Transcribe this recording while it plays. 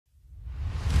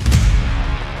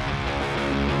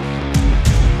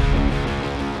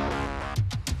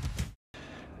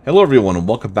Hello everyone and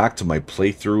welcome back to my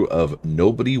playthrough of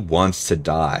Nobody Wants to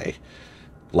Die.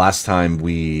 Last time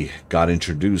we got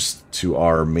introduced to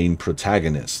our main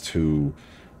protagonist who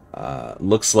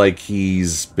looks like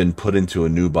he's been put into a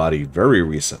new body very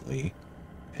recently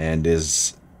and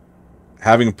is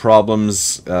having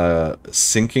problems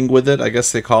syncing with it, I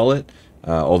guess they call it,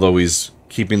 although he's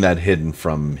keeping that hidden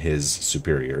from his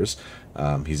superiors.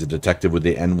 He's a detective with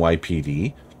the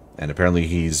NYPD. And apparently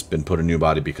he's been put in a new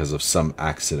body because of some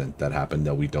accident that happened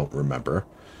that we don't remember.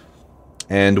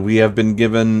 And we have been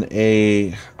given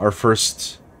our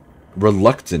first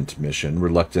reluctant mission,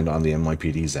 reluctant on the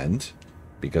NYPD's end,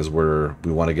 because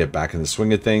we want to get back in the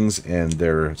swing of things, and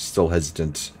they're still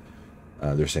hesitant.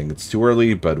 They're saying it's too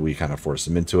early, but we kind of force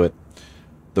them into it.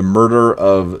 The murder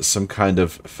of some kind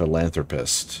of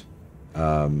philanthropist.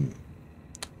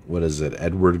 What is it?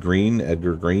 Edgar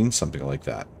Green, something like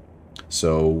that.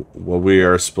 So what we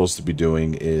are supposed to be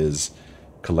doing is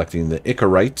collecting the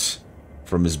Icarite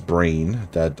from his brain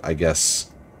that I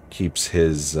guess keeps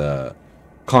his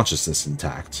consciousness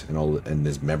intact and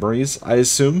his memories, I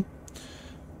assume.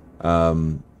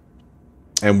 And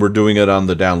we're doing it on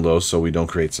the down low so we don't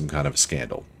create some kind of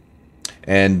scandal.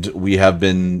 And we have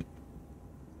been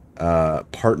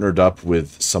partnered up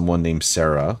with someone named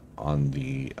Sarah on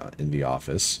in the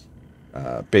office.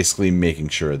 Basically making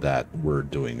sure that we're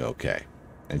doing okay.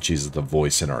 And she's the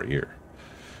voice in our ear.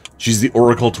 She's the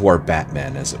oracle to our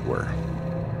Batman, as it were.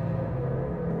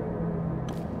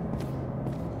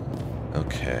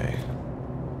 Okay.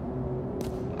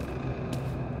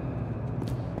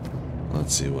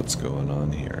 Let's see what's going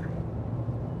on here.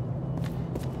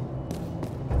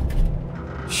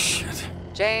 Shit.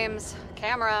 James,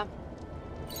 camera.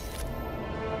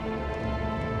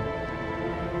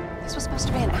 This was supposed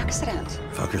to be an accident.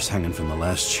 Fucker's hanging from the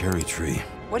last cherry tree.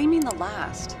 What do you mean the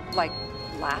last? Like,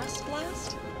 last?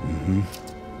 Mm-hmm.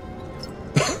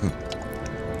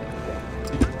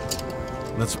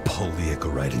 Let's pull the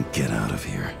Icarite and get out of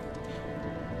here.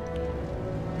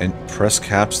 And press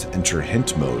caps to enter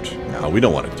hint mode. No, we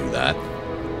don't want to do that.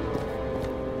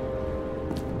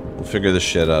 We'll figure this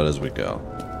shit out as we go.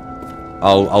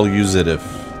 I'll use it if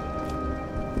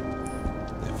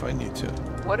I need to.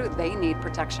 What do they need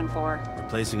protection for?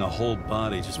 Replacing a whole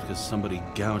body just because somebody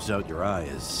gouged out your eye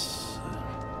is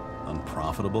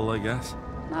unprofitable, I guess.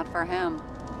 Not for him.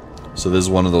 So this is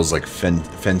one of those like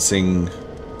fencing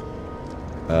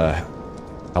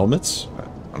helmets?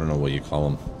 I don't know what you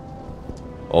call them.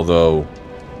 Although,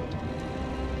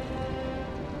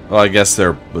 well, I guess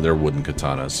they're wooden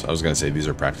katanas. I was gonna say these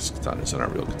are practice katanas, they're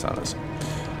not real katanas.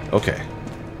 Okay.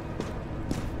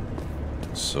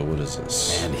 So what is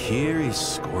this? And here he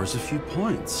scores a few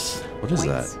points. What is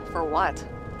that? For what?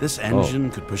 This engine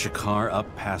could push a car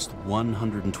up past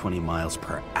 120 miles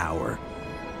per hour,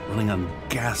 running on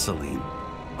gasoline,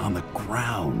 on the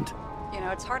ground. You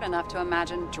know, it's hard enough to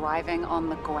imagine driving on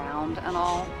the ground and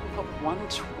all, but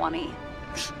 120?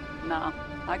 No,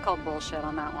 I call bullshit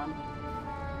on that one.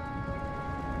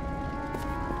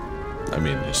 I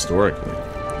mean, historically.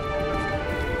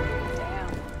 Damn.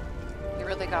 He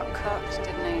really got cooked,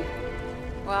 didn't he?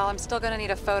 Well, I'm still gonna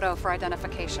need a photo for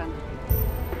identification.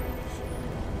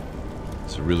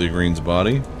 Is it really Green's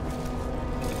body?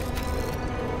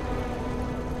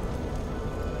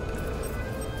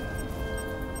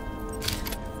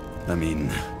 I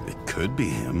mean, it could be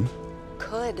him.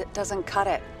 Could doesn't cut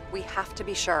it. We have to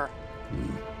be sure.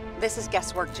 This is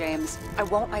guesswork, James. I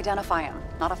won't identify him.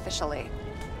 Not officially.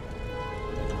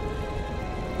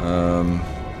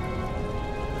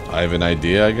 I have an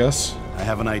idea, I guess. I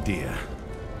have an idea.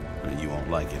 You won't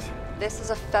like it. This is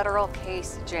a federal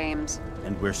case, James.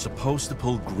 And we're supposed to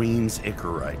pull Green's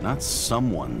Icarite, not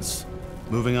someone's.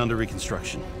 Moving on to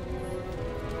reconstruction.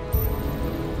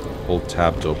 Hold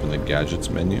tab to open the gadgets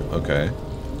menu. Okay.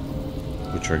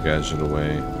 Which our gadget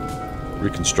away.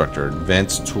 Reconstructor.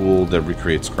 Advanced tool that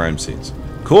recreates crime scenes.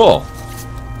 Cool!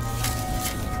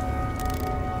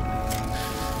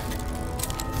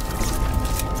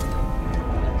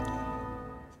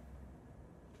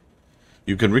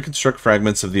 You can reconstruct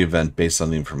fragments of the event based on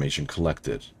the information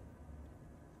collected.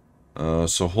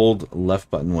 So hold left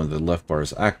button when the left bar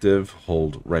is active,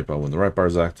 hold right button when the right bar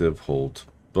is active, hold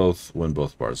both when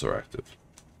both bars are active.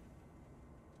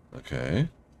 Okay.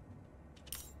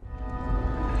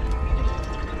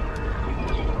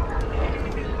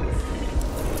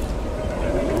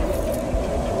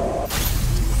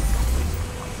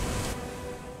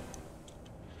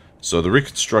 So the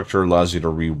reconstructor allows you to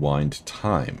rewind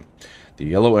time. The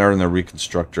yellow arrow in the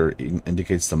reconstructor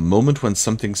indicates the moment when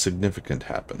something significant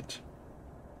happened.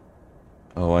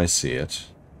 Oh, I see it.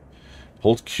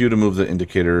 Hold Q to move the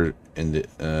indicator in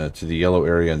the to the yellow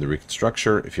area in the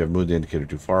reconstructor. If you have moved the indicator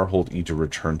too far, hold E to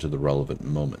return to the relevant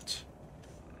moment.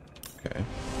 Okay.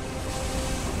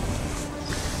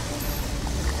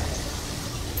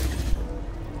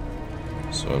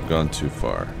 So I've gone too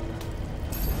far.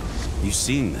 You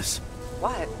seen this?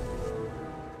 What?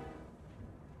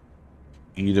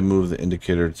 E to move the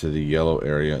indicator to the yellow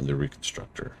area in the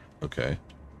reconstructor. Okay.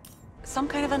 Some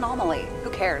kind of anomaly. Who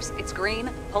cares? It's green.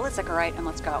 Pull it Sycarite and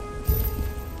let's go.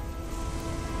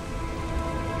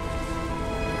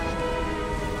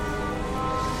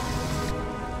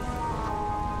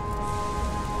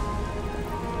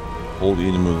 Hold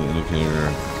E to move the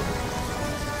indicator.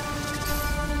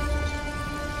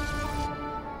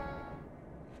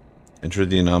 Enter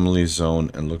the anomaly zone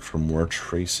and look for more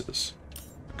traces.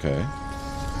 Okay.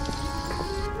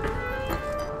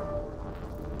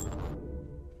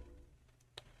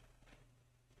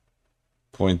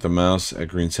 Point the mouse at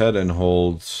Green's head and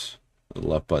hold the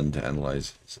left button to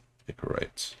analyze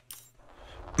Sycarite.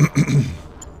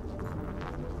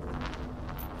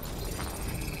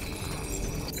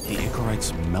 The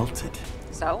Icarite's melted.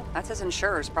 So, that's his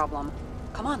insurer's problem.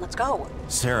 Come on, let's go.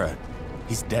 Sarah,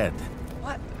 he's dead.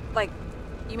 What? Like,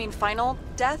 you mean final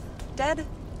death? Dead?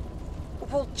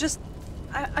 Well, just...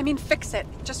 I mean, fix it.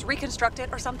 Just reconstruct it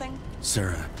or something.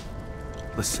 Sarah,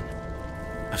 listen.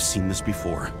 I've seen this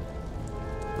before.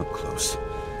 Look close.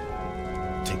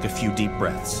 Take a few deep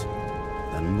breaths.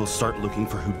 Then we'll start looking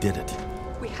for who did it.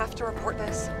 We have to report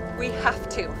this. We have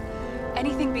to.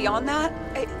 Anything beyond that,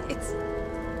 it's...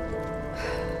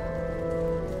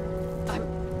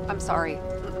 I'm sorry.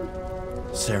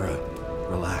 Sarah,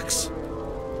 relax.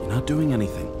 You're not doing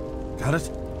anything. Got it?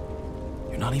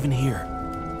 You're not even here.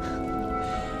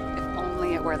 If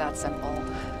only it were that simple.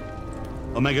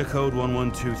 Omega code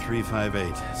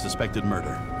 112358. Suspected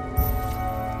murder.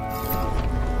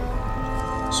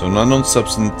 So an unknown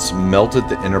substance melted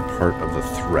the inner part of the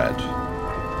thread.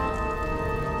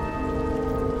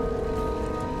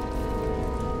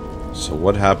 So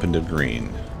what happened to Green?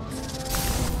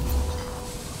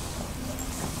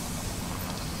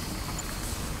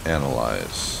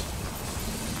 Analyze.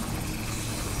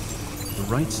 The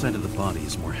right side of the body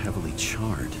is more heavily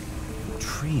charred. The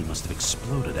tree must have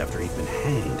exploded after he'd been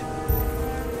hanged.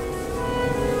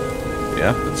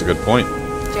 Yeah, that's a good point.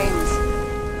 James,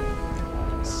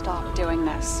 stop doing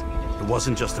this. It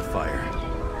wasn't just a fire.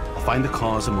 I'll find the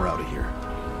cause and we're out of here.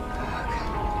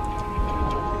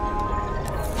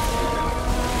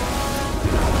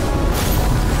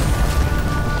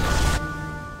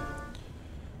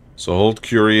 So hold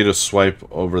Curie to swipe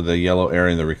over the yellow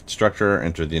area in the reconstructor,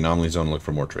 enter the anomaly zone, and look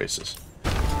for more traces.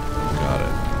 Got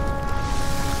it.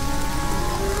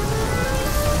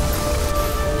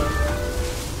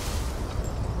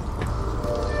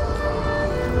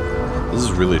 This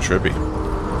is really trippy.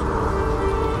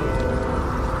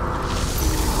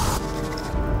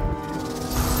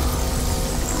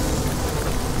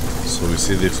 So we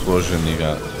see the explosion, you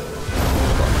got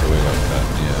walked away like that,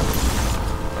 yeah.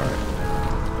 Alright.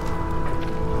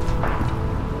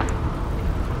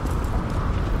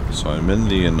 So I'm in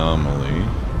the anomaly.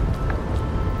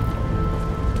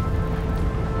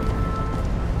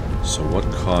 So what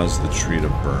caused the tree to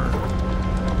burn?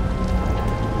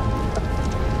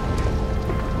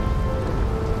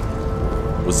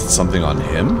 Was it something on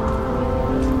him?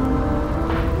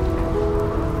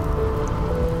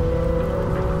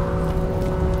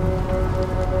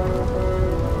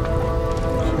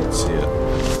 Can't see it.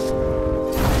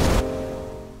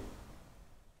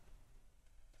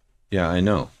 Yeah, I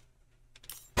know.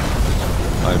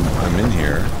 I'm in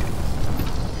here.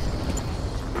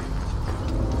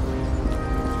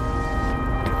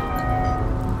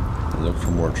 Look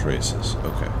for more traces.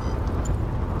 Okay.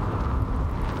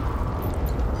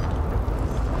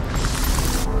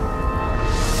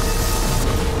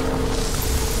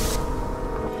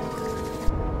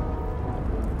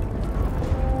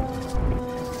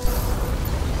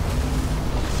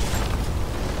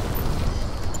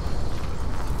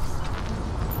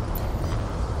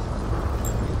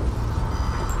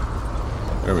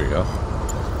 There we go.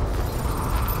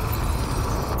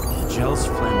 The gel's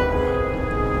flammable.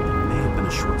 It may have been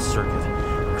a short circuit,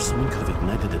 or someone could have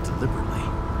ignited it deliberately.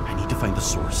 I need to find the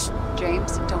source.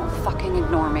 James, don't fucking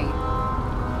ignore me.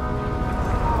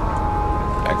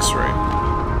 X-ray.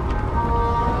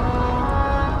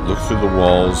 Look through the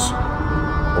walls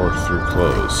or through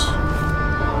clothes.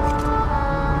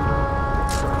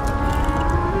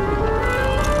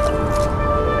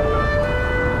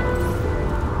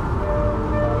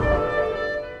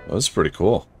 Well, that's pretty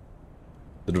cool.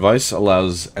 The device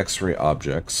allows the X-ray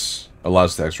objects.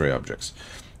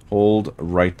 Hold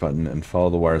right button and follow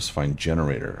the wires to find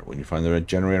generator. When you find the red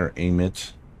generator, aim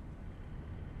at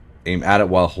it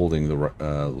while holding the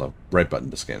right button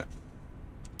to scan it.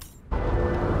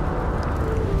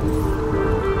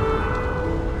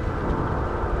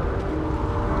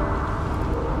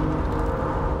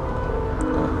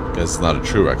 Guess it's not a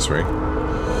true X-ray.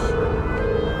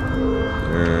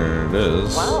 There it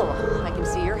is. Well, I can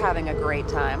see you're having a great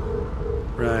time.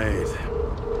 Right.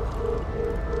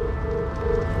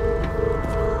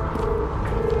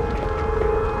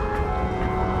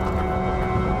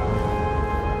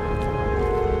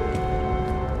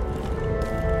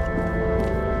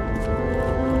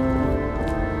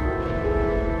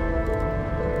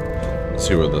 Let's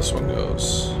see where this one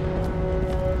goes.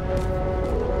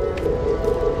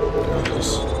 There it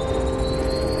is.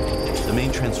 The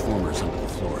main transformer's under the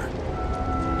floor.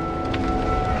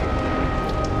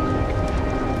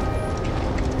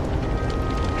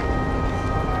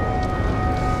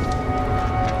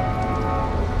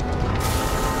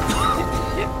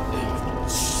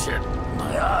 Shit,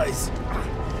 my eyes.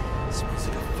 Smells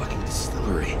like a fucking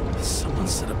distillery. Someone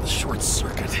set up the short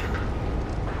circuit.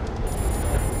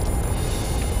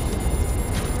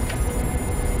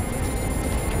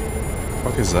 What the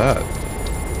fuck is that?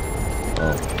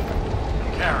 Oh.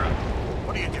 Kara,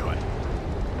 what are you doing?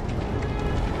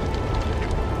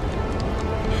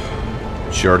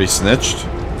 She already snitched?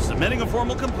 Submitting a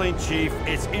formal complaint, Chief.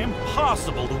 It's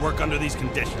impossible to work under these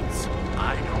conditions.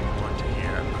 I don't want to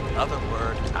hear another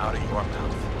word out of your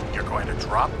mouth. You're going to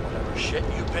drop whatever shit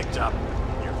you picked up.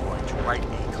 You're going to write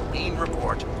a clean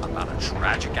report about a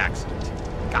tragic accident.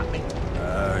 Got me?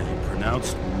 You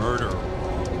pronounced murder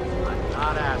wrong. I'm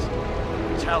not asking.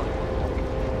 I'm telling you.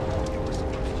 All you were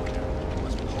supposed to do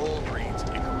was pull Green's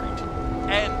Icarate.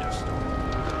 End of story.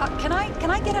 Can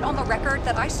I get it on the record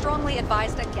that I strongly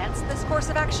advised against this course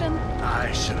of action?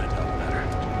 I should have known better.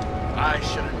 I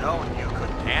should have known you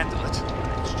couldn't handle it.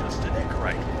 It's just an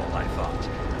Icarate pull, I thought.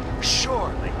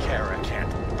 Surely Kara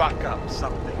can't fuck up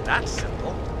something that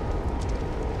simple.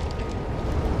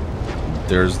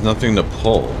 There's nothing to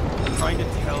pull. I'm trying to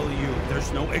tell you,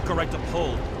 there's no Icarate to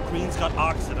pull. Green's got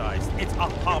oxidized. It's a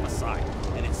homicide.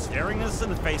 And it's staring us in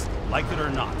the face, like it or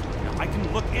not. Now, I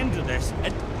can look into this,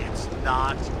 and It's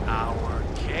not our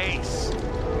case.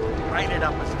 Write it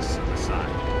up as a suicide.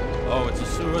 oh, it's a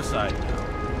suicide now.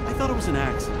 I thought it was an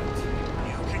accident.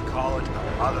 You can call it a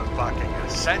motherfucking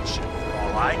ascension for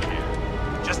all I care.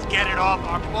 Just get it off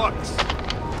our books.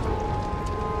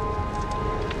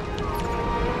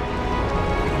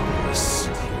 This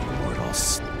city where it all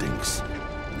stinks.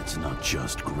 And it's not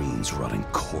just Green's rotting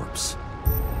corpse.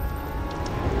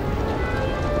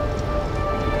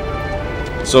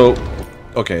 So,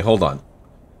 okay, hold on.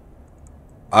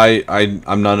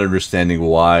 I'm not understanding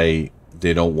why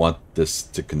they don't want this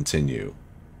to continue.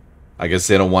 I guess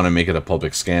they don't want to make it a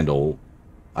public scandal.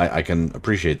 I can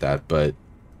appreciate that, but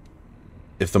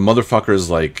if the motherfucker's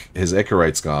like, his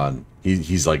Icarite's gone,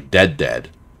 he's like dead,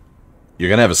 you're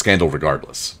gonna have a scandal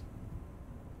regardless.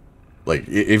 Like,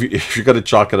 if you're gonna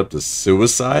chalk it up to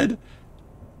suicide,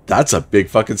 that's a big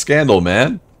fucking scandal,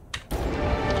 man.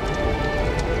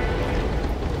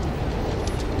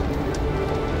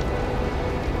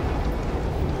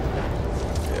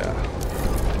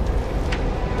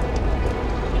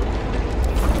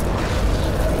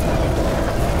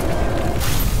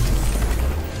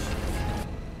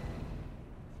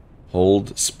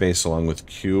 Hold space along with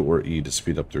Q or E to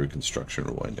speed up the reconstruction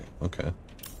or winding. Okay.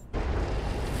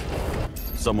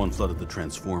 Someone flooded the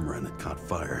transformer and it caught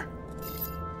fire.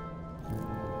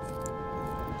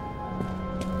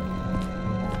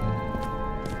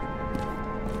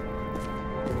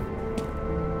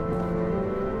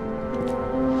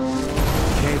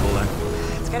 Cable,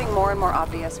 It's getting more and more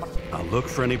obvious. I'll look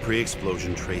for any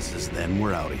pre-explosion traces, then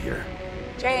we're out of here.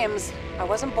 James, I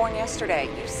wasn't born yesterday.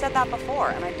 You said that before,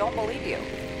 and I don't believe you.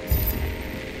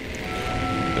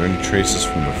 Are there any traces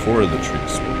from before the tree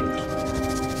exploded?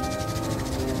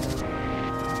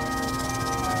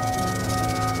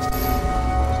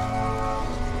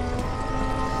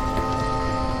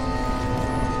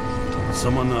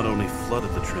 Someone not only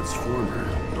flooded the transformer,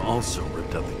 but also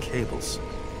ripped out the cables.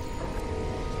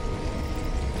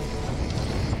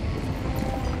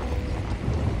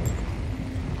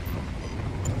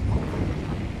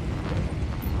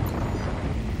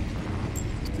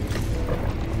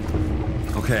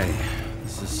 Okay,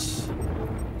 is this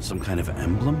some kind of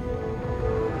emblem?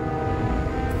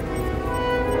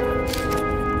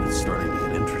 It's starting to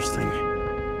get interesting.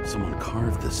 Someone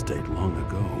carved this date long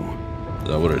ago. Is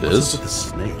that what it What's is? up with the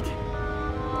snake?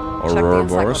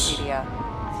 Ouroboros? Check the encyclopedia.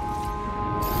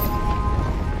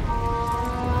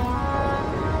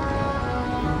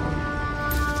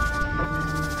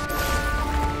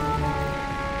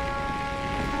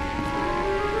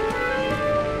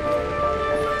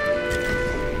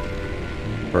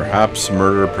 Perhaps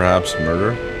murder, perhaps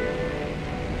murder.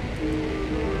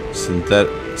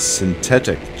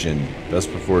 Synthetic gin.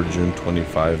 Best before June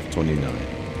 25, 29.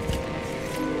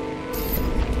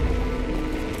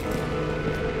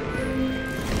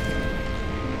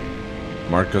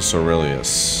 Marcus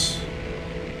Aurelius.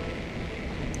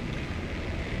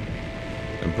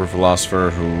 Emperor philosopher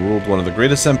who ruled one of the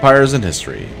greatest empires in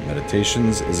history.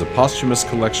 Meditations is a posthumous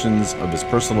collection of his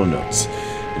personal notes.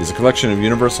 It is a collection of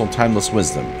universal and timeless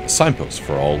wisdom, a signpost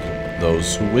for all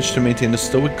those who wish to maintain a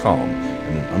stoic calm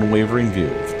and an unwavering view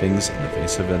of things in the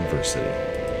face of adversity.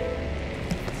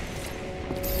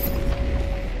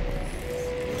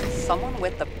 Someone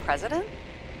with the president?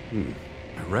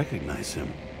 I recognize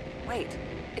him. Wait,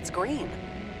 it's Green.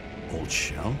 Old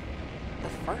Shell? The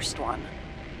first one.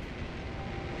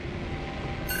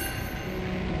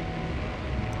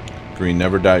 Green,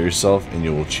 never doubt yourself and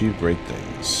you will achieve great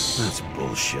things. That's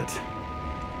bullshit.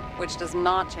 Which does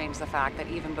not change the fact that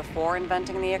even before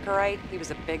inventing the Icarite, he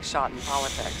was a big shot in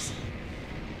politics.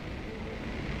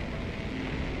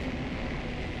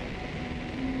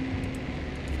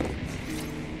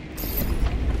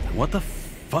 What the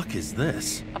fuck is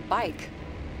this? A bike.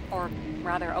 Or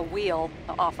rather, a wheel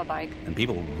off a bike. And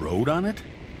people rode on it?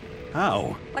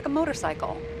 How? Like a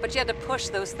motorcycle. But you had to push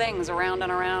those things around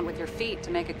and around with your feet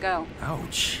to make it go.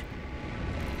 Ouch.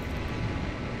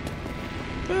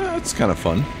 That's kind of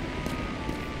fun.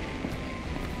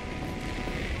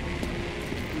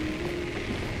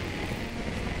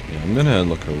 Yeah, I'm gonna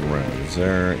look around. Is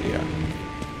there... yeah.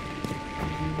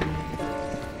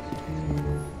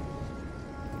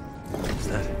 What's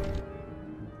that?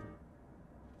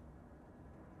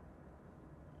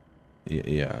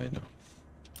 Yeah, I know.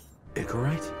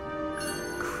 Icarite?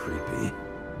 Creepy.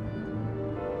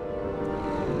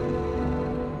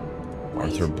 Wait,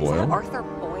 Arthur is Boyle? that Arthur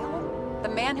Boyle? The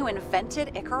man who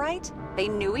invented Icarite? They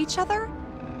knew each other?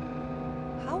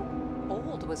 How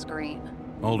old was Green?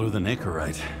 Older than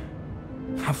Icarite.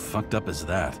 How fucked up is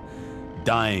that?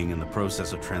 Dying in the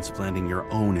process of transplanting your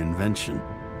own invention.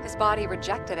 His body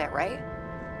rejected it, right?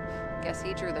 Guess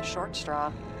he drew the short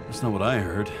straw. That's not what I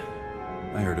heard.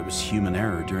 I heard it was human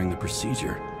error during the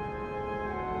procedure.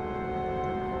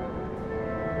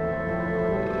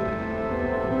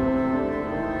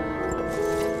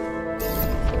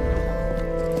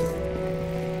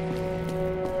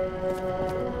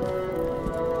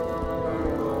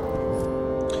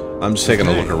 I'm just taking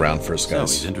a look Hey, around first, so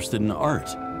guys. he's interested in art.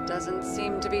 Doesn't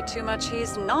seem to be too much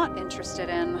he's not interested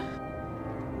in.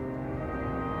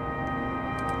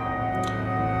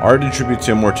 Art in tribute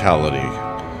to immortality.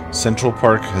 Central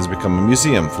Park has become a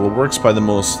museum full of works by the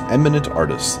most eminent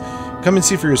artists. Come and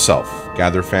see for yourself.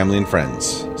 Gather family and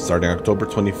friends. Starting October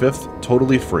 25th,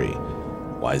 totally free.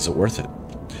 Why is it worth it?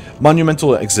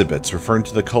 Monumental exhibits referring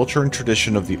to the culture and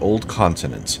tradition of the old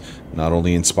continent not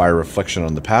only inspire reflection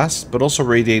on the past, but also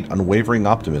radiate unwavering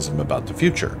optimism about the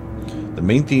future. The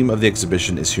main theme of the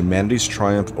exhibition is humanity's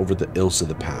triumph over the ills of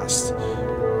the past.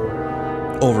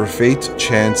 Over fate,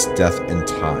 chance, death, and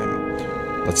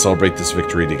time. Let's celebrate this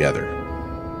victory together.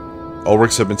 All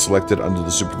works have been selected under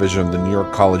the supervision of the New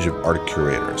York College of Art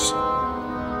Curators.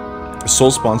 The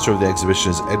sole sponsor of the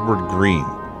exhibition is Edward Green.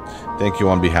 Thank you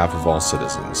on behalf of all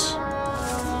citizens.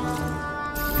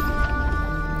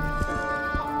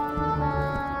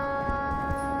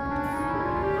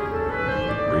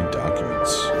 Read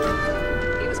documents.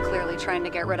 He was clearly trying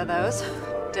to get rid of those.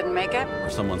 Didn't make it. Or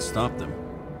someone stopped him.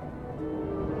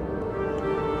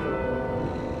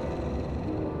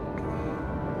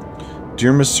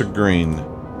 Dear Mr. Green,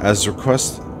 as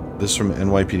requested, this from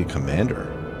NYPD Commander.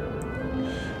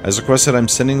 As requested, I'm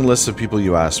sending a list of people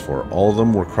you asked for. All of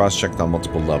them were cross-checked on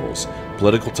multiple levels.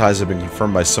 Political ties have been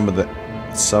confirmed by some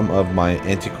of my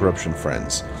anti-corruption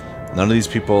friends. None of these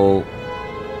people,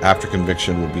 after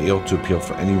conviction, will be able to appeal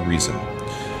for any reason.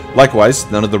 Likewise,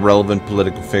 none of the relevant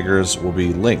political figures will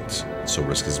be linked, so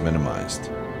risk is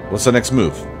minimized. What's the next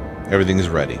move? Everything is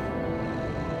ready.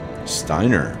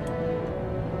 Steiner.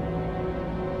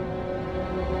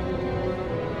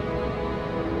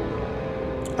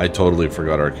 I totally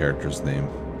forgot our character's name.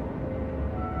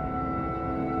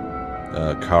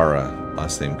 Kara.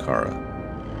 Last name Kara.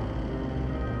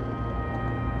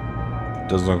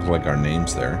 Doesn't look like our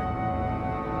name's there.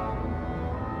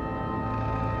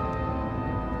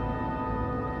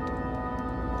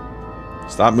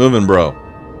 Stop moving, bro.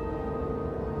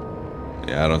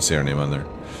 Yeah, I don't see our name on there.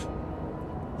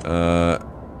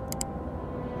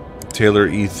 Taylor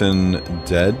Ethan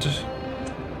dead?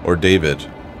 Or David?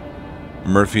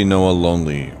 Murphy Noah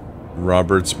Lonely.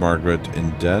 Roberts Margaret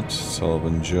in debt.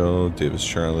 Sullivan Joe. Davis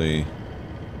Charlie.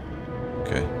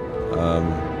 Okay.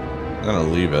 I'm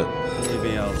gonna leave it.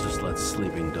 Maybe I'll just let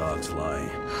sleeping dogs lie.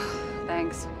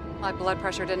 Thanks. My blood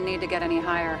pressure didn't need to get any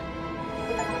higher.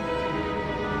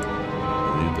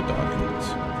 Leave the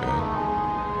documents. Okay.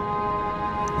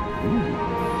 Ooh.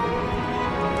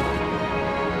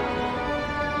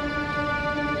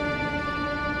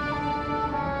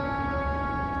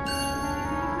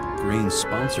 Green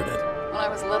sponsored it. When I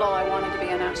was little, I wanted to be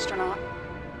an astronaut.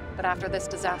 But after this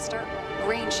disaster,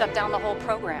 Green shut down the whole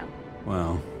program.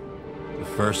 Well, the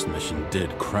first mission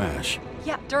did crash.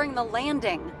 Yeah, during the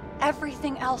landing.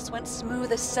 Everything else went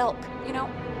smooth as silk. You know,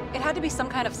 it had to be some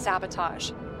kind of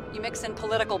sabotage. You mix in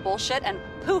political bullshit and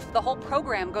poof, the whole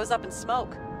program goes up in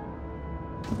smoke.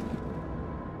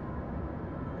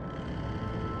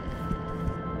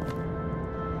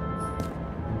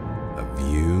 A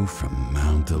view from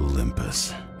Mount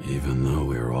Olympus. Even though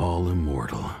we're all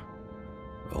immortal,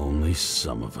 only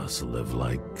some of us live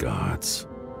like gods.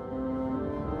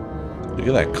 Look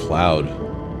at that cloud.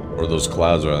 Or those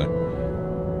clouds, rather.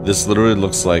 This literally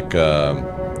looks like, it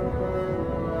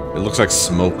looks like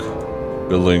smoke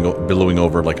billowing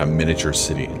over like a miniature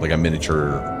city. Like a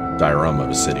miniature diorama of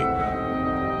a city.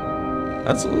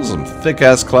 Those are some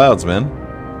thick-ass clouds, man.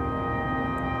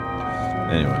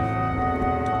 Anyway.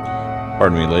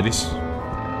 Pardon me, ladies.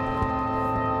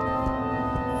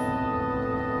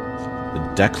 The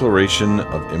Declaration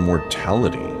of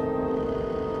Immortality.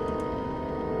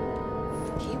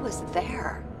 He was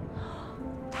there.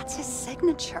 That's his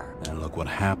signature. And look what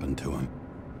happened to him.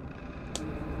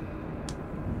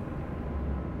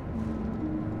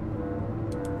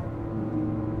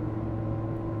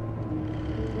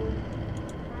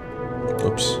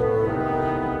 Oops.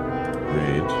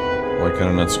 Read. Why can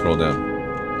I not scroll down?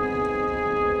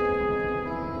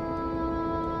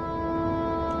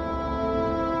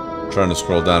 Trying to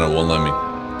scroll down, it won't let me.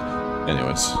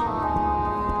 Anyways.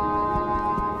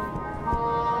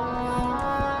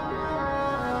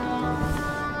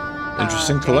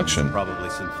 Interesting collection. Probably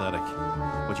synthetic.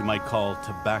 What you might call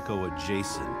tobacco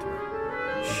adjacent.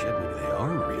 Or shit, maybe they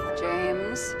are real.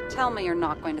 James, tell me you're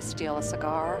not going to steal a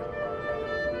cigar.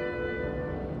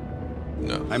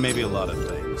 No. I may be a lot of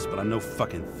things, but I'm no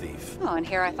fucking thief. Oh, and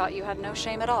here I thought you had no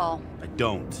shame at all. I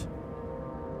don't.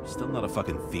 Still not a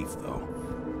fucking thief, though.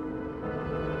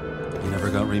 He never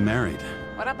got remarried.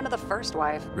 What happened to the first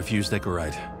wife? Refused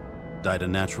Icarite. Died a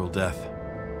natural death.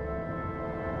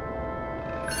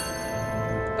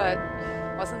 But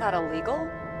wasn't that illegal?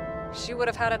 She would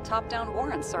have had a top-down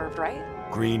warrant served, right?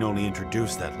 Green only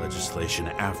introduced that legislation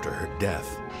after her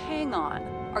death. Hang on.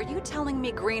 Are you telling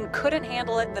me Green couldn't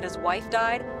handle it that his wife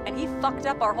died, and he fucked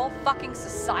up our whole fucking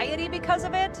society because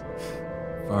of it?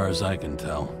 Far as I can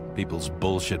tell, people's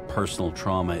bullshit personal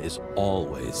trauma is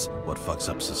always what fucks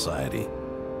up society.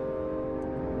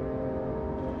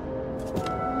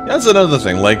 That's another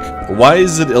thing. Like, why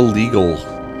is it illegal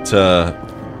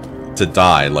to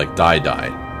die? Like, die. It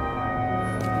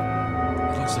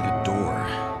looks like a door.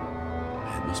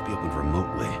 It must be opened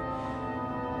remotely.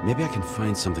 Maybe I can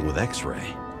find something with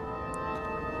X-ray.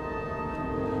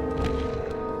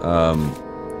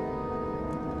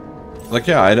 Like,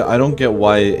 yeah, I don't get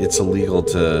why it's illegal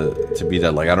to be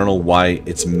that. Like, I don't know why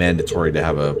it's mandatory to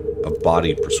have a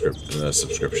body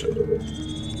subscription.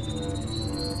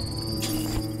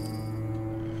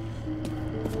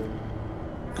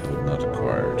 Code not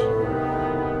acquired.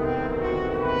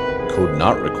 Code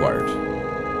not required.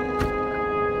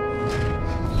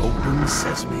 Open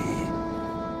sesame.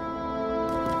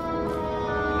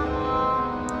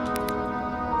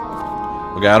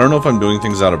 Okay, I don't know if I'm doing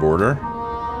things out of order.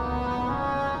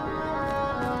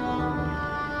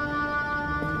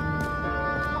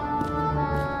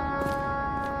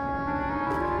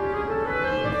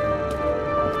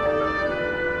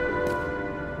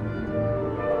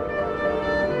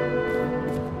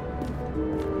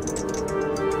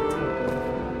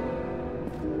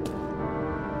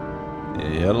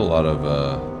 He had a lot of,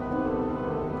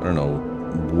 I don't know,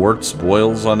 warts,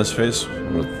 boils on his face.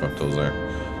 What the fuck those are?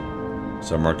 Is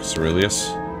that Marcus Aurelius?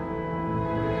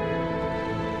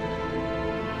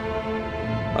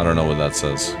 I don't know what that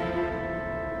says.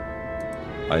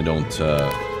 I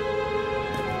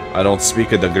don't speak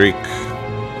the Greek.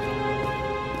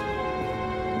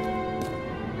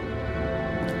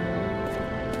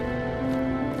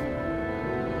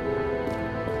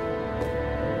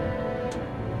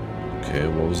 Okay,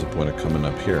 what was the point of coming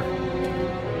up here?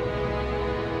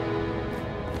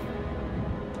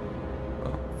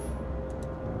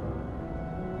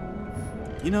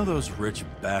 You know those rich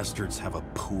bastards have a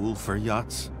pool for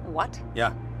yachts? What?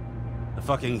 Yeah. A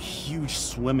fucking huge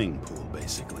swimming pool,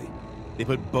 basically. They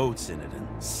put boats in it and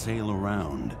sail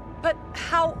around. But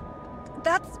how...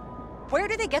 That's... Where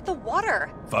do they get the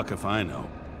water? Fuck if I know.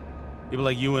 People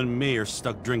like you and me are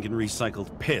stuck drinking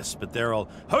recycled piss, but they're all,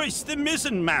 hoist the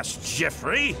mizzenmast,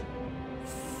 Jeffrey!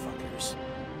 Fuckers.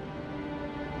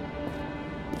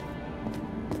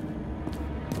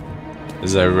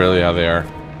 Is that really how they are?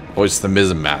 Hoist the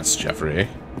mizzenmast, Jeffrey.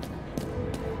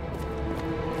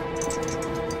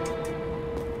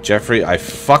 Jeffrey, I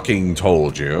fucking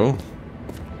told you.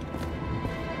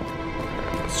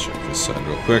 Let's check this side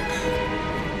real quick.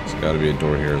 There's gotta be a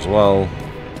door here as well.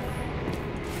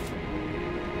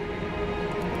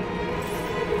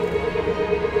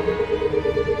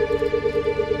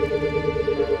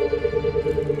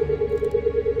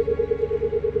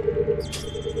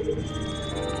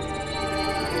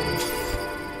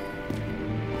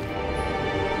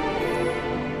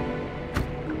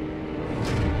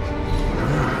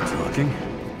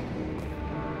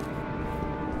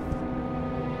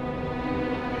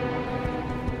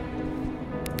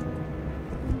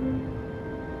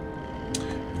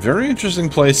 Very interesting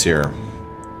place here.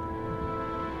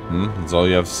 That's all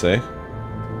you have to say?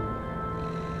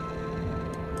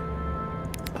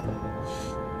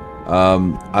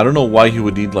 I don't know why he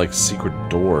would need, like, secret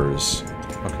doors.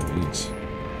 What are these?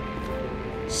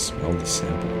 Smell the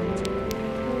sample.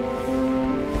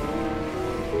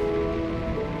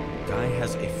 Guy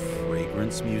has a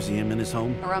fragrance museum in his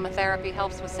home? Aromatherapy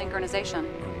helps with synchronization.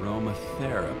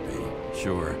 Aromatherapy,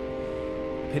 sure.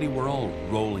 Pity we're all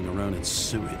rolling around in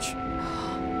sewage.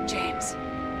 James,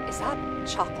 is that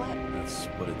chocolate? That's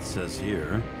what it says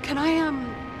here. Can I,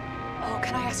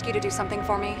 can I ask you to do something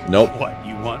for me? Nope. What,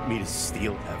 you want me to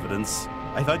steal evidence?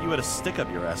 I thought you had a stick up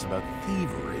your ass about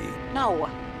thievery. No.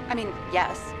 I mean,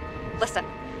 yes. Listen,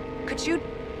 could you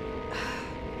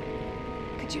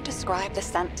describe the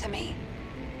scent to me?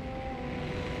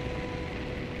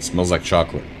 It smells like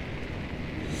chocolate.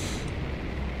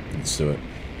 Let's do it.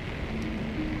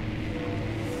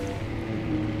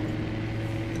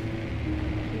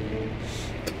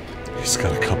 He's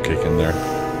got a cupcake in there.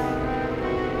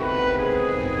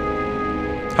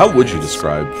 How would you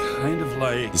describe Kind of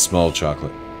like... the smell of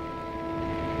chocolate?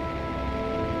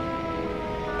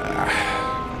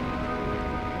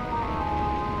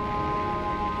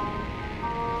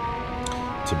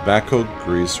 Tobacco,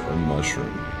 grease, or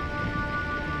mushroom?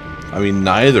 I mean,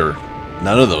 neither.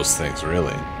 None of those things,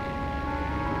 really.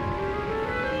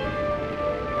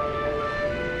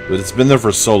 But it's been there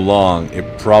for so long,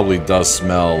 it probably does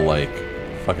smell like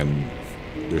fucking...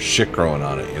 there's shit growing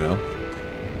on it, you know?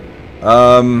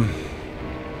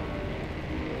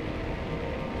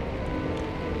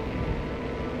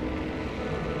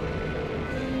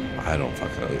 I don't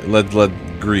fucking... Let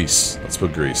grease. Let's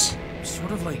put grease.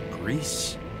 Sort of like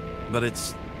grease, but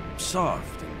it's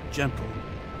soft and gentle.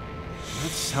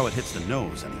 That's how it hits the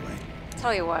nose, anyway.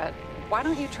 Tell you what, why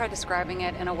don't you try describing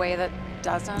it in a way that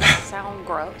doesn't sound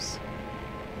gross?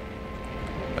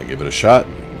 I give it a shot.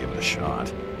 Give it a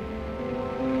shot.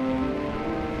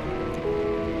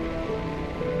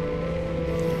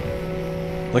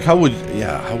 Like, how would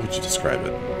you describe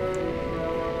it?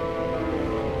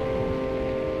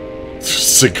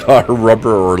 Cigar,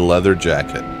 rubber, or leather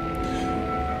jacket?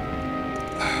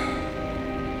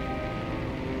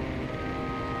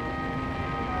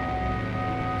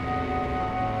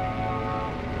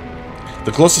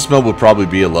 The closest smell would probably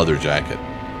be a leather jacket.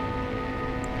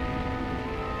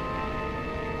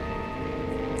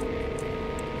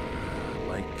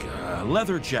 Like a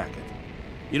leather jacket.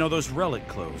 You know those relic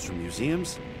clothes from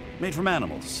museums? Made from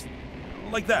animals.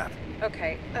 Like that.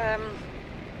 Okay,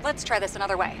 let's try this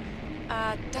another way.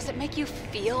 Does it make you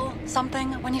feel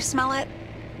something when you smell it?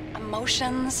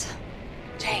 Emotions?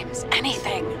 James,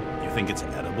 anything. You think it's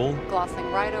edible?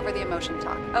 Glossing right over the emotion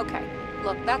talk. Okay,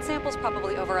 look, that sample's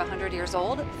probably over 100 years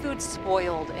old. Food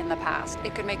spoiled in the past.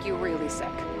 It could make you really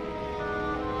sick.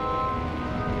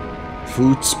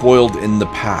 Food spoiled in the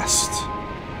past.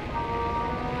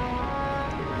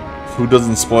 Food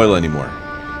doesn't spoil anymore.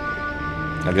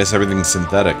 I guess everything's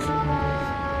synthetic.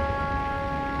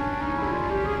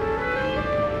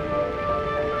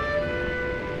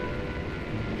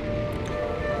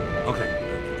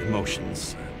 Okay,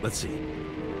 emotions. Let's see.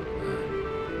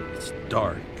 It's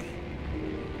dark,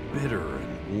 bitter,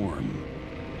 and warm.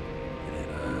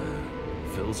 And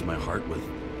it fills my heart with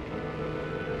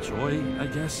joy, I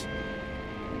guess.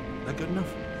 That good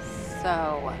enough?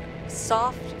 So,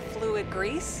 soft fluid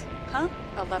grease? Huh?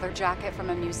 A leather jacket from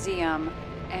a museum,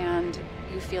 and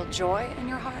you feel joy in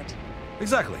your heart?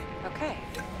 Exactly. Okay.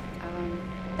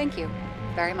 Thank you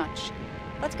very much.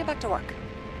 Let's get back to work.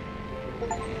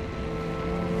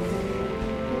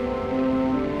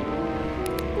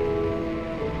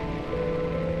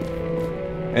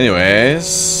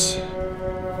 Anyways.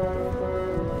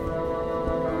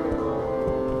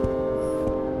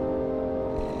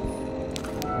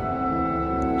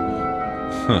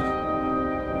 Huh.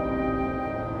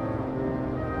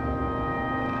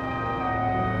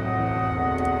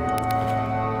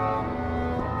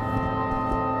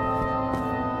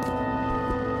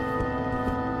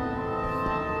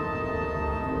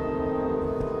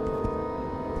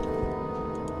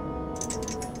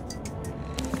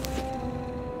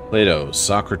 Plato,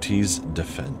 Socrates'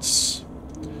 defense.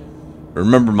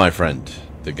 Remember, my friend,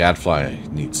 the gadfly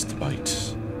needs to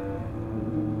bite.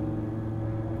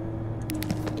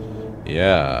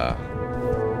 Yeah.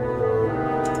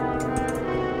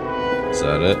 Is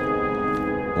that it?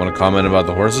 Want to comment about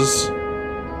the horses?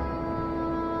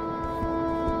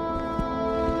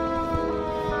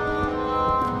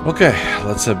 Okay,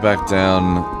 let's head back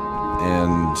down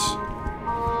and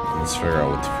let's figure out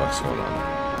what the fuck's going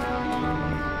on.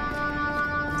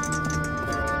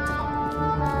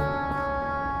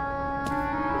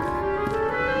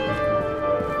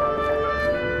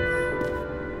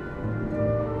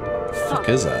 What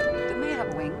is that? Didn't they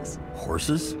have wings?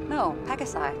 Horses? No,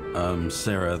 Pegasi.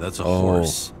 Sarah, that's a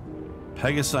horse.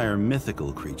 Pegasi are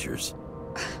mythical creatures.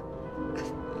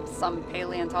 Some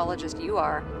paleontologist you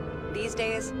are. These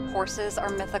days, horses are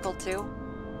mythical too.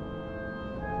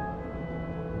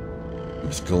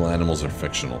 Mythical animals are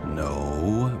fictional.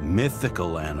 No,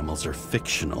 mythical animals are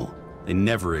fictional. They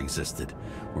never existed,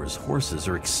 whereas horses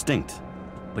are extinct,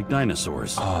 like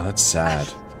dinosaurs. Oh, that's sad.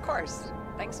 Of course.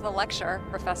 Thanks for the lecture,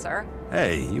 Professor.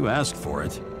 Hey, you asked for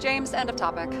it. James, end of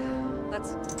topic.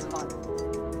 Let's move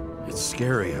on. It's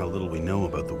scary how little we know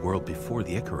about the world before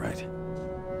the Icarite.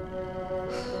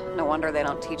 No wonder they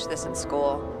don't teach this in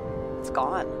school. It's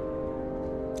gone.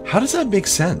 How does that make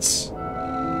sense?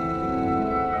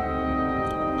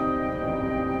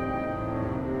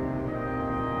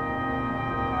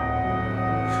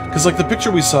 Because, like, the picture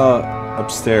we saw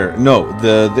upstairs... No,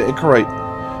 the Icarite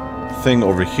thing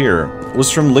over here was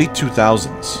from late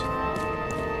 2000s.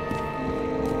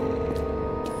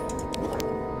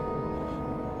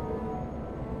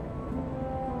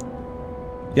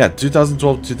 Yeah,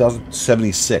 2012,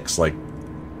 2076. Like,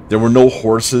 there were no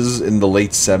horses in the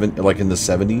late in the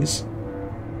 70s.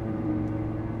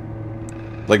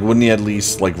 Like, wouldn't you at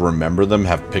least, like, remember them,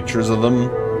 have pictures of them?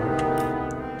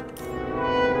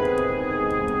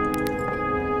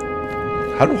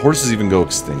 How do horses even go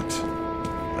extinct? I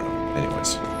don't know.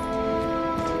 Anyways.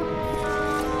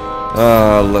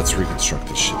 Let's reconstruct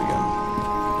this shit again.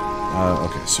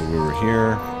 Okay, so we were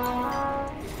here.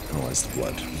 Analyze the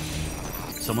blood.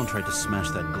 Someone tried to smash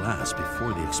that glass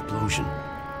before the explosion.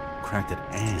 Cracked it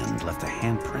and left a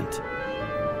handprint.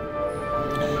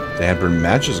 The handprint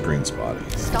matches Green's body.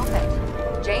 Stop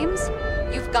it. James,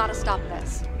 you've got to stop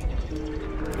this.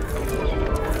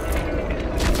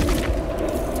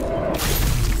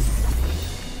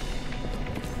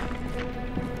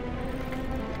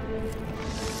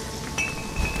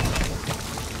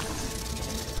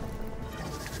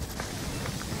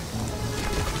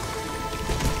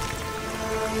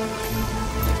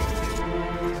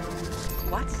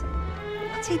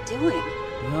 What's he doing?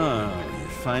 Oh, you're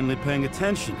finally paying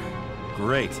attention.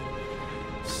 Great.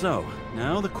 So,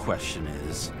 now the question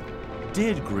is,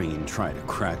 did Green try to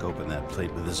crack open that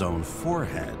plate with his own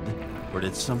forehead, or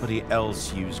did somebody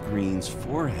else use Green's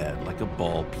forehead like a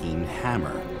ball-peen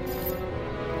hammer?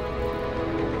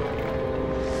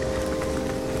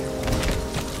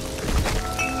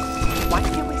 Why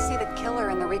can't we see the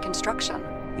killer in the reconstruction?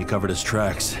 He covered his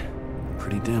tracks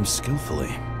pretty damn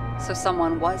skillfully. So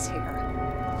someone was here.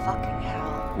 Fucking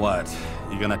hell. What?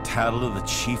 You gonna tattle to the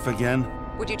chief again?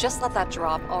 Would you just let that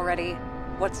drop already?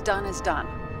 What's done is done.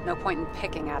 No point in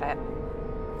picking at it.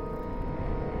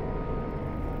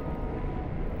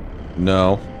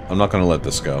 No, I'm not gonna let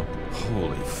this go.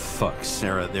 Holy fuck,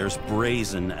 Sarah. There's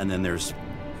Brazen, and then there's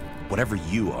whatever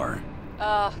you are.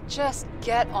 Just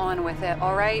get on with it,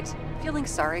 alright? Feeling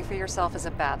sorry for yourself is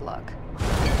a bad look.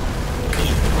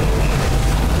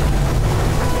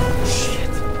 Shit.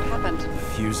 What happened? The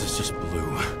fuses just blew.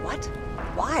 What?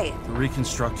 Why? The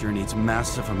reconstructor needs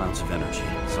massive amounts of energy.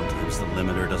 Sometimes the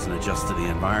limiter doesn't adjust to the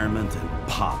environment, and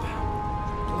pop.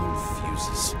 Blown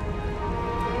fuses.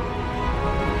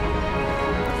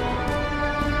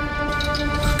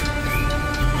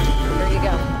 Here you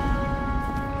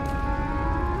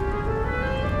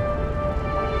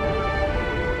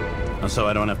go. So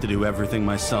I don't have to do everything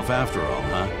myself after all,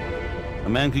 huh? A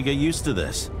man could get used to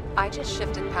this. I just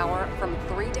shifted power from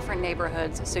 3 different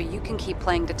neighborhoods so you can keep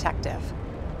playing detective.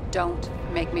 Don't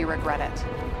make me regret it.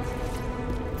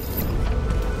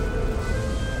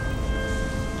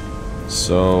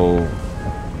 So...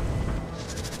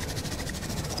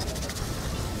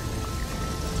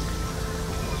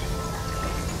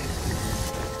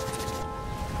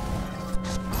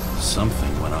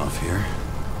 Something went off here.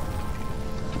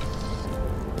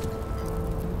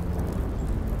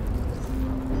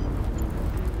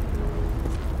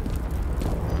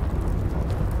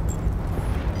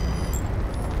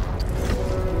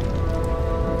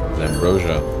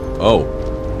 Ambrosia. Oh,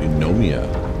 Eunomia.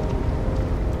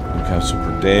 One capsule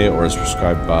per day or as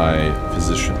prescribed by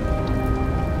physician.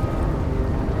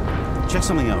 Check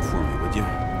something out for me, would you?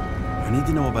 I need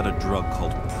to know about a drug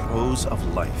called Prose of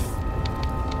Life.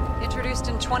 Introduced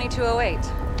in 2208.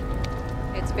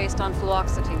 It's based on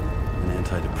fluoxetine. An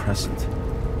antidepressant.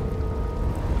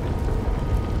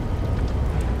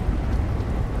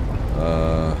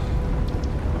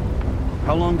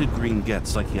 How long did Green get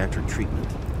psychiatric treatment?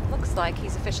 Looks like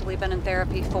he's officially been in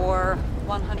therapy for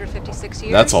 156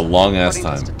 years. That's a long-ass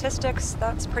According to time. statistics,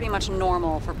 that's pretty much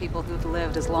normal for people who've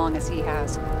lived as long as he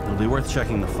has. It'll be worth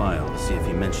checking the file to see if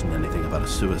he mentioned anything about a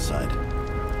suicide.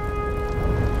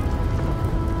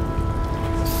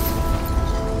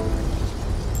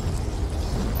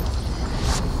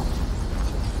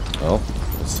 Oh,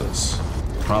 what's this?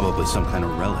 Probably some kind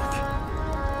of relic.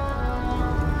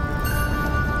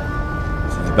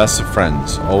 The best of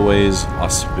friends, always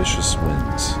auspicious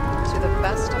winds. To the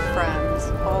best of friends,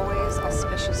 always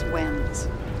auspicious winds.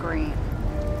 Green.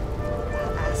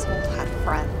 That asshole had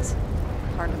friends.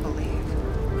 Hard to believe.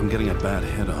 I'm getting a bad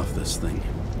hit off this thing.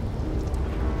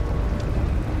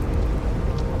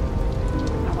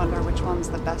 I wonder which one's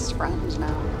the best friend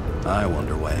now. I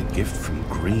wonder why a gift from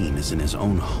Green is in his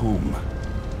own home.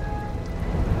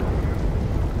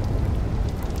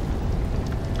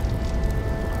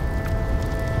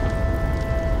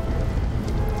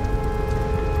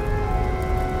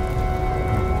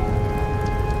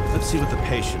 Let's see what the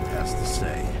patient has to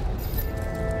say.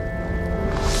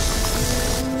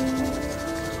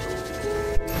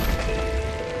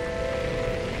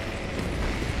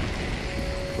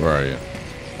 Where are you?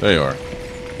 There you are.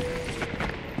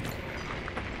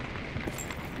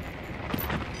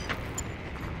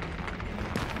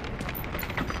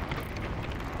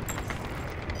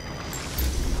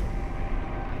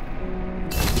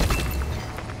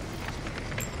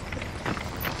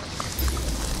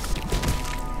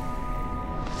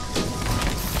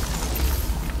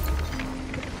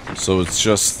 So it's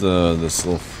just this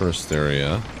little first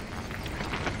area.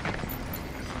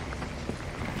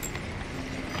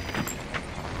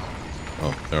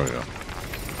 Oh, there we go.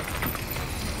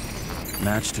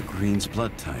 Match to Green's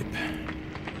blood type.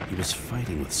 He was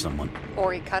fighting with someone.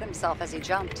 Or he cut himself as he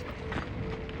jumped.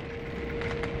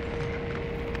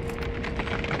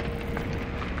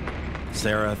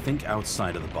 Sarah, think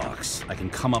outside of the box. I can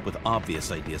come up with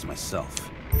obvious ideas myself.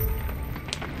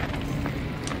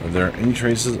 Are there any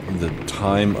traces of the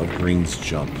time of Green's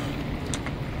jump?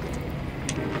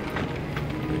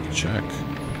 Make a check.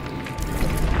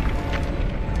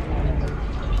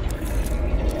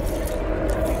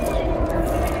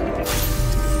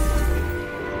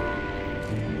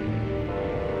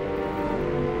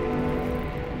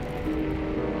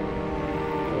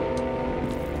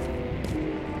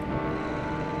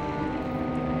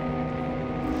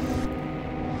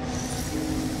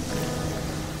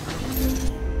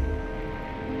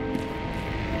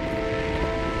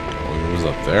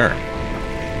 Up there.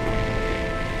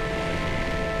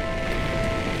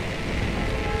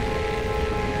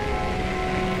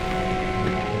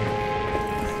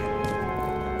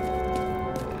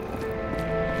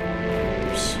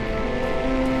 Oops.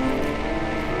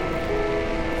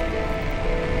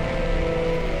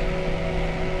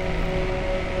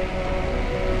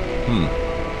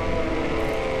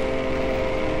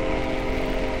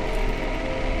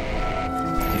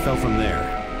 He fell from there.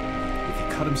 If he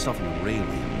cut himself in the railing,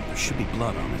 there should be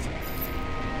blood on it.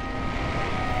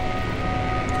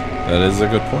 That is a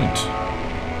good point.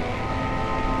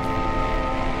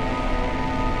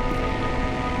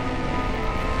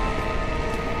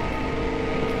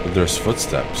 But there's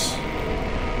footsteps.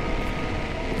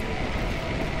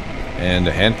 And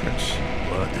a handprint.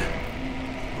 Blood.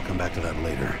 We'll come back to that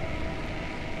later.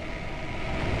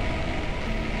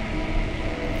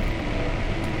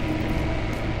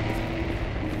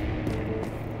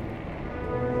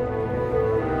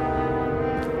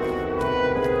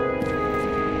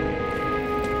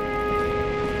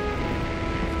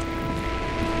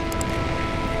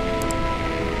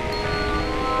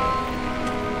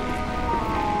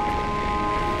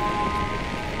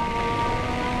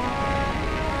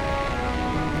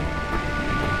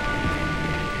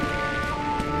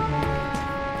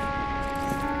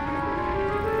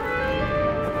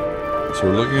 So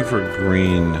we're looking for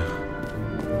green.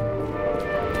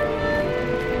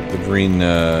 The green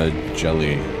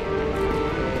jelly.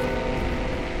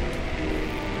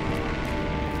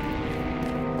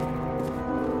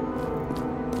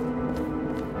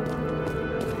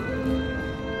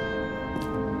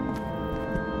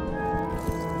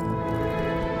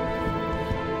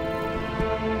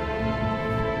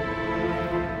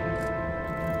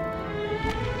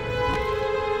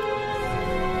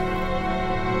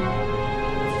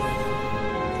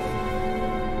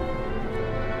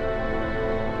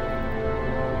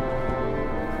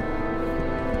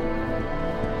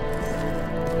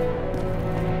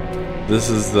 This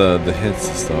is the hit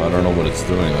system. I don't know what it's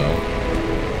doing though.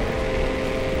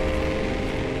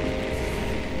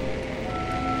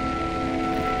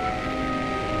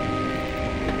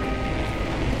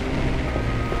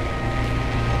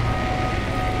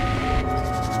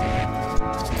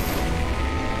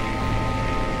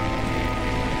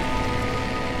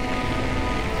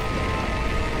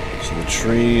 So the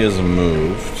tree is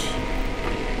moved.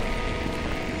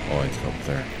 Oh, it's up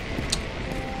there.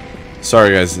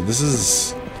 Sorry guys,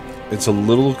 it's a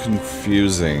little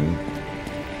confusing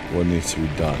what needs to be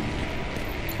done.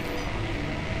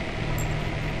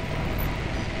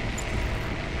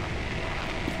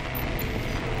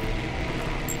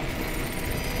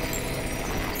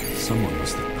 Someone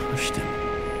must have pushed him.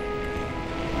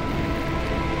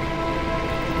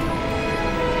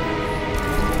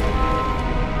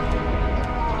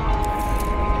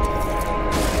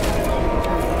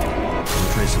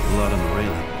 No trace of blood on the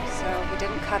railing.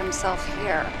 Cut himself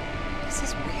here. This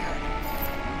is weird.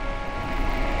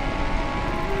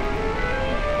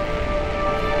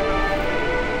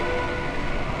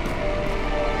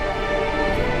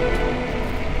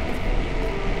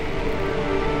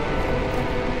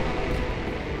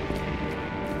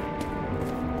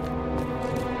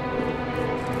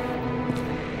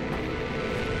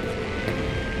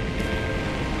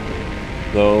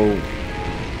 Though,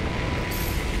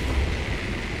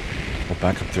 well,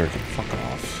 back up there, get the fuck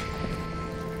off.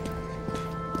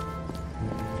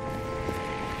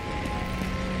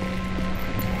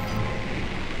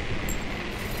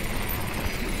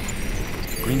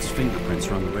 Green's fingerprints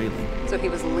are on the railing. So he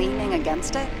was leaning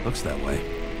against it? Looks that way.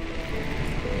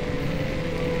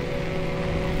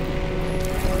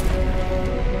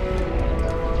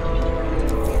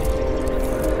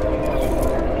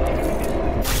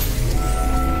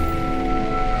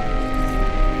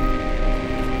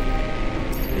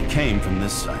 It came from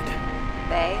this side.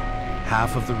 They?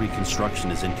 Half of the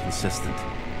reconstruction is inconsistent.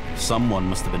 Someone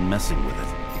must have been messing with it.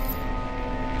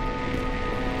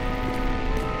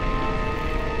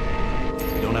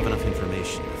 Don't have enough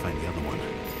information to find the other one.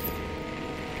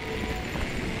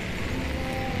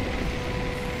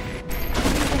 How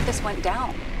do you think this went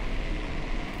down?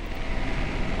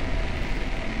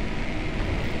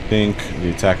 I think the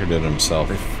attacker did it himself.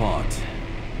 They fought.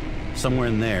 Somewhere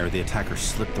in there, the attacker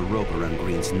slipped the rope around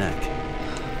Green's neck.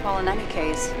 Well, in any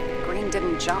case, Green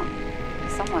didn't jump.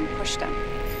 Someone pushed him.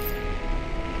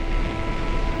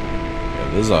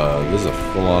 Yeah, this is a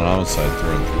full-on homicide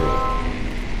through and through.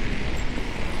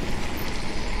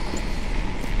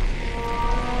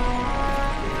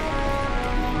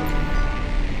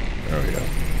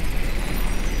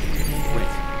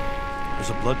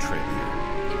 Blood trail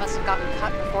here. He must have gotten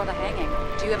cut before the hanging.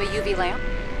 Do you have a UV lamp?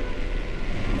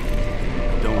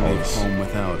 Don't leave home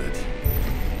without it.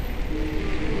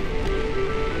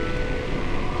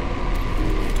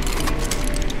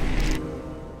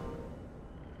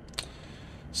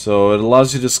 So it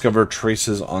allows you to discover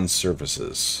traces on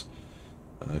surfaces.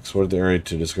 Explore the area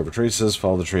to discover traces.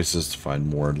 Follow the traces to find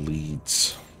more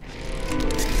leads.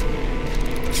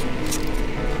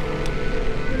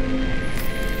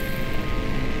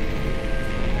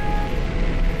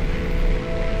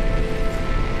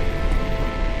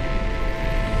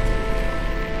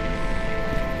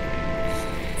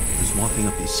 Walking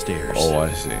up these stairs. Oh,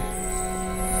 I see.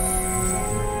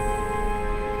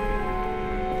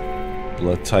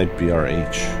 Blood type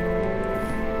BRH.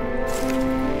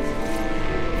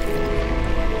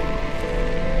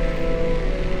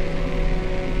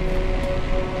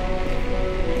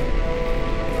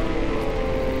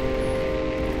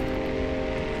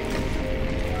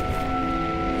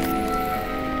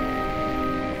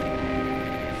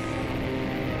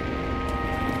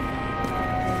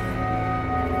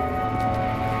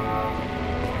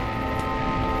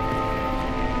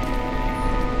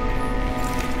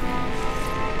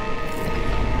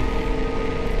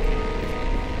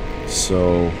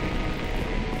 So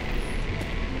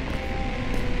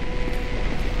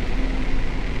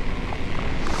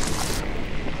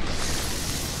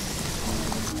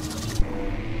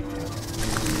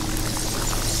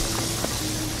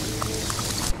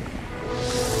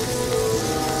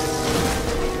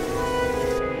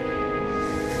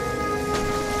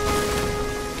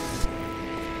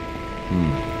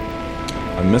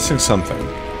I'm missing something.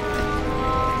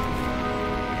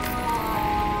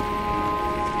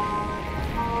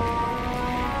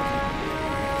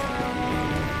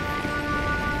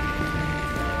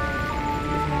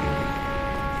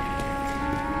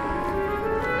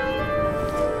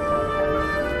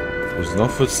 There's no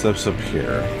footsteps up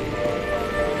here.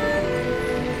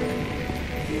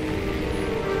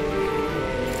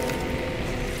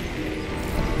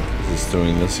 Is this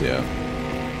doing this yet?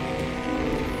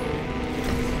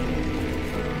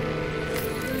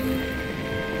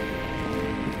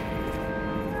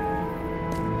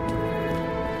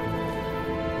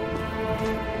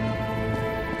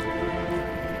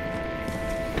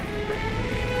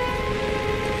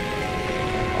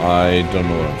 I don't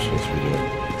know what I'm supposed to be doing.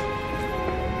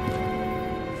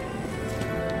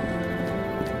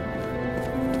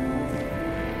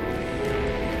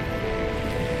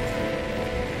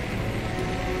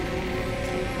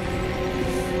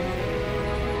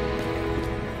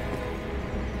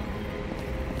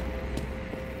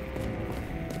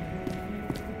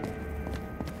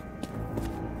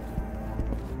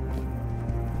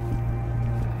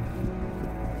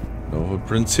 No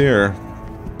footprints here.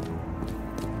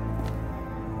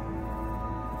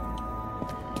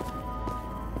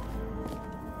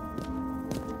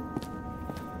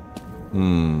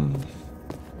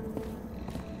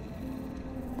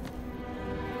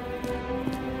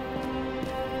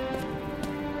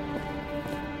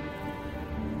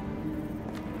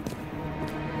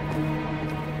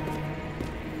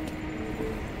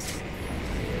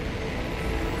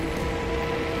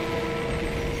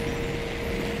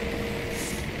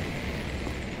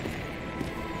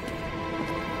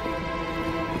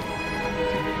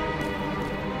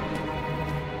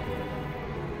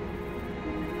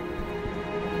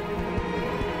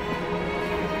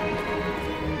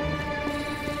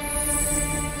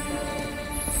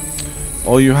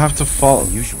 Oh, you have to fall.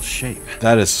 Unusual shape.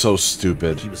 That is so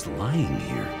stupid. He was lying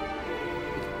here.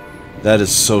 That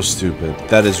is so stupid.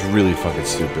 That is really fucking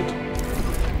stupid.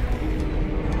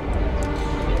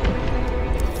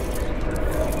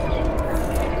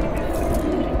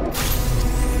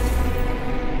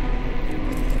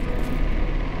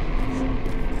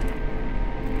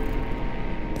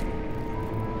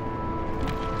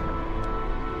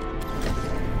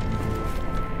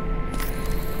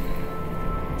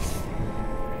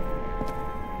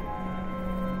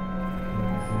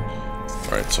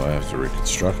 Alright, so I have to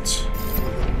reconstruct.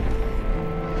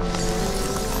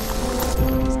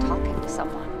 He's talking to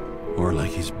someone. Or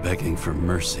like he's begging for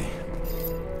mercy.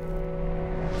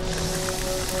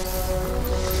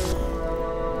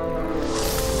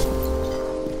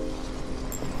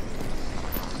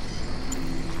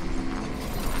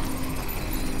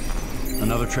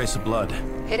 Another trace of blood.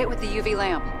 Hit it with the UV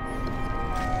lamp.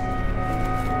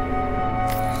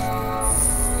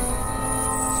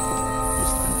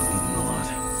 Must have been bleeding a lot.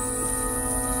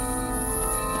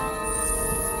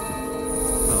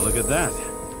 Oh, look at that.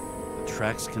 The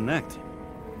tracks connect.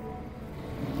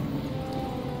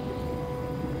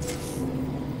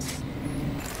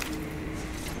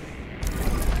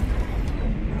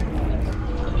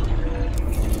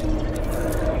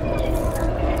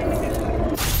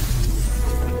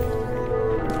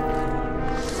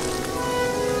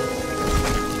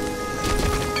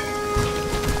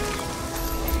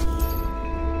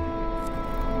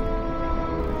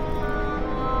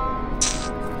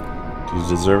 Do you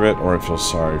deserve it, or I feel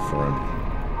sorry for him?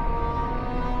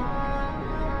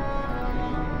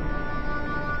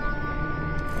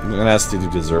 I'm gonna ask, did you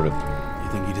deserve it? You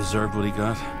think he deserved what he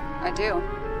got? I do.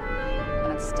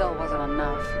 And it still wasn't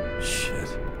enough.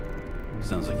 Shit.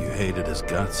 Sounds like you hated his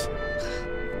guts.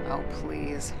 Oh,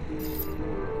 please.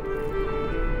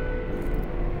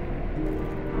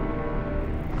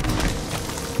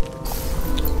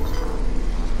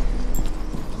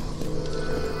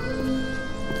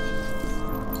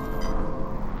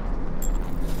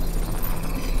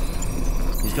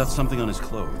 He's got something on his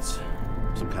clothes.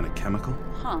 Some kind of chemical?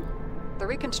 Huh. The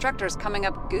reconstructor's coming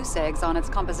up goose eggs on its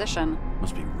composition.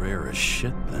 Must be rare as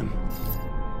shit then.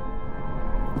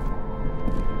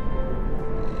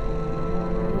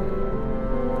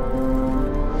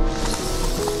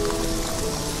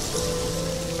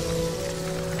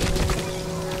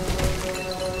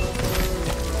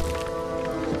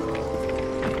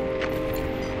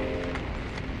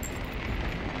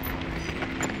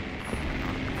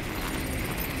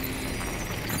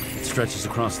 Stretches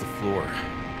across the floor.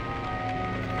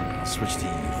 I'll switch to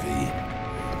UV.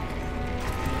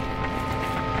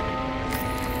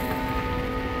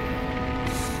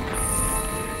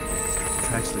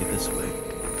 Tracks lead this way.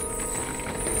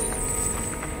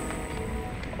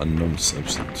 Unknown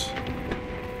substance.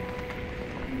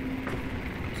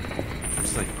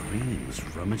 Looks like Green was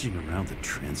rummaging around the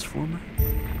transformer.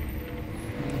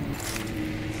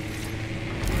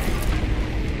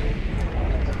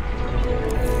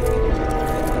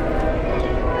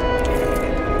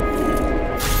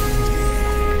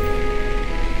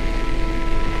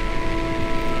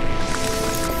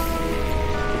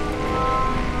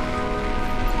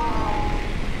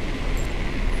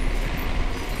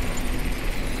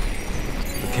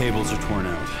 Cables are torn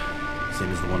out, same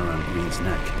as the one around Green's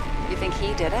neck. You think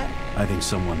he did it? I think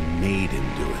someone made him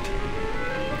do it.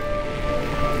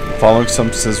 The following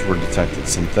substances were detected: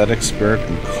 synthetic spirit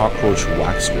and cockroach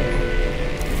waxwork.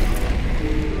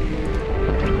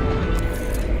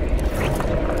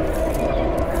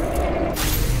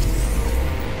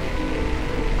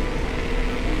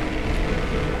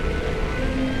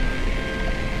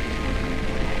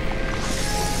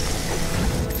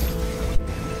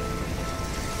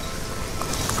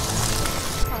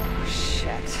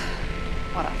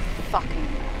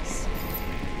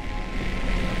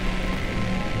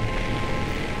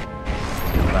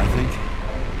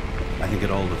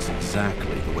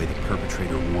 Exactly the way the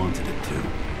perpetrator wanted it to.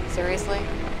 Seriously?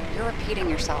 You're repeating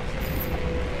yourself.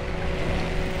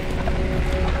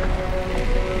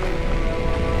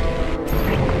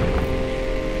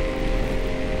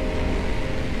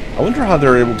 I wonder how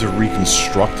they're able to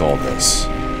reconstruct all this.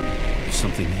 There's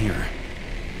something here.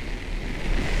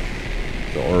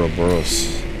 The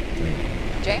Ouroboros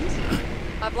thing. James?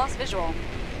 I've lost visual.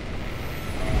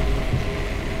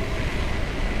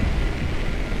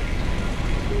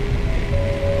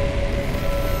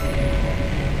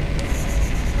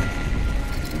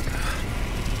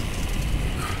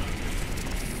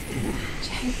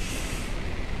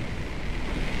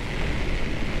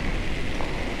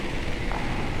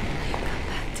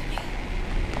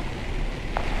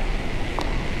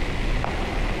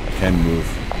 Can move.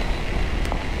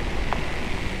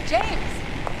 James!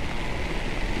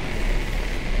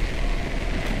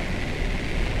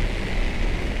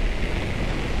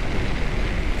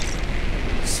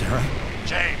 Sarah?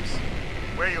 James,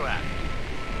 where you at?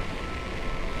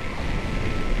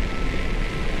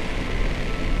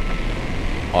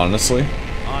 Honestly?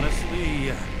 Honestly,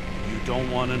 you don't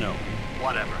want to know.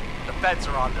 Whatever. The feds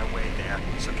are on their way there,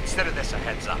 so consider this a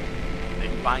heads up. They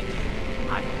find you,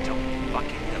 I don't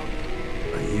fucking know.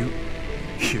 Are you?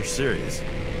 You're serious?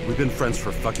 We've been friends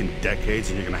for fucking decades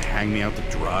and you're gonna hang me out to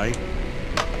dry?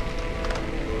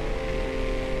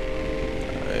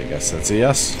 I guess that's a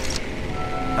yes.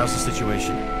 How's the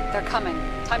situation? They're coming.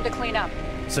 Time to clean up.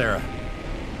 Sarah,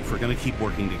 if we're gonna keep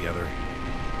working together,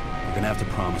 you're gonna have to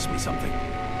promise me something.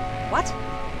 What?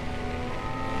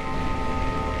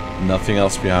 Nothing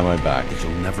else behind my back. That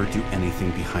you'll never do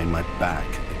anything behind my back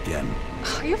again.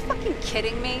 Are you fucking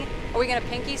kidding me? Are we gonna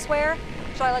pinky swear?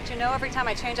 Shall I let you know every time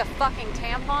I change a fucking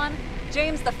tampon?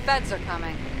 James, the feds are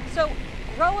coming. So,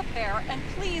 grow a pair, and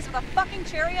please, with a fucking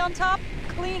cherry on top,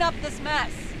 clean up this mess.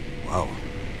 Wow.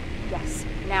 Yes,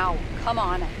 now, come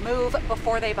on, move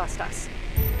before they bust us.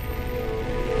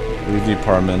 Leave the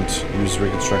apartment. Use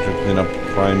reconstructor to clean up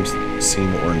crime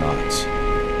scene or not.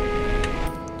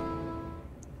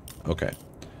 Okay.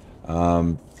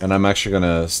 And I'm actually going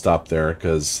to stop there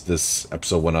because this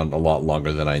episode went on a lot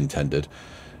longer than I intended.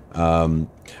 I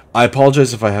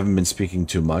apologize if I haven't been speaking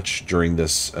too much during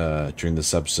this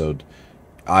episode.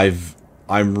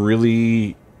 I'm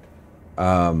really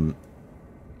trying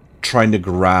to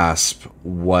grasp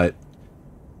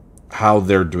how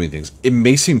they're doing things. It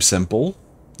may seem simple,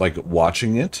 like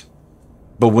watching it,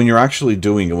 but when you're actually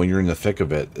doing it, when you're in the thick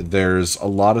of it, there's a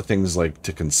lot of things like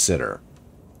to consider.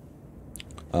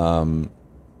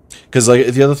 Because like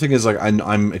the other thing is like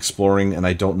I'm exploring and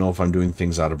I don't know if I'm doing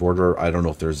things out of order. I don't know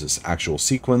if there's this actual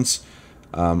sequence.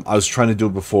 I was trying to do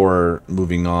it before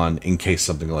moving on in case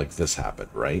something like this happened,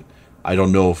 right? I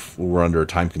don't know if we're under a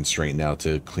time constraint now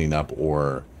to clean up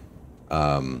or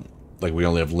like we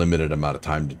only have limited amount of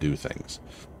time to do things.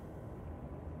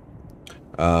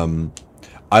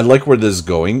 I like where this is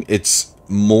going. It's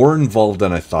more involved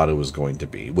than I thought it was going to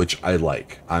be, which I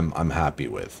like. I'm happy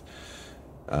with.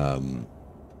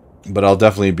 But I'll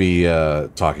definitely be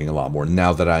talking a lot more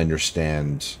now that I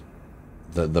understand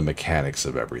the mechanics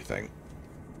of everything.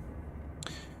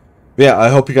 But yeah, I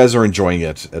hope you guys are enjoying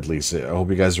it, at least. I hope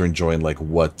you guys are enjoying like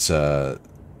what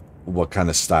kind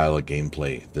of style of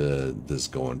gameplay this is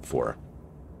going for.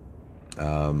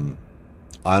 I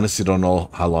honestly don't know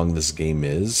how long this game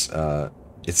is.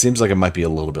 It seems like it might be a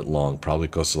little bit long, probably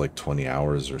close to like 20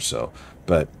 hours or so.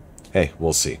 But hey,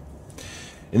 we'll see.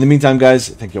 In the meantime, guys,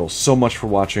 thank you all so much for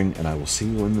watching, and I will see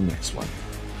you in the next one.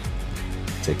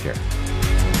 Take care.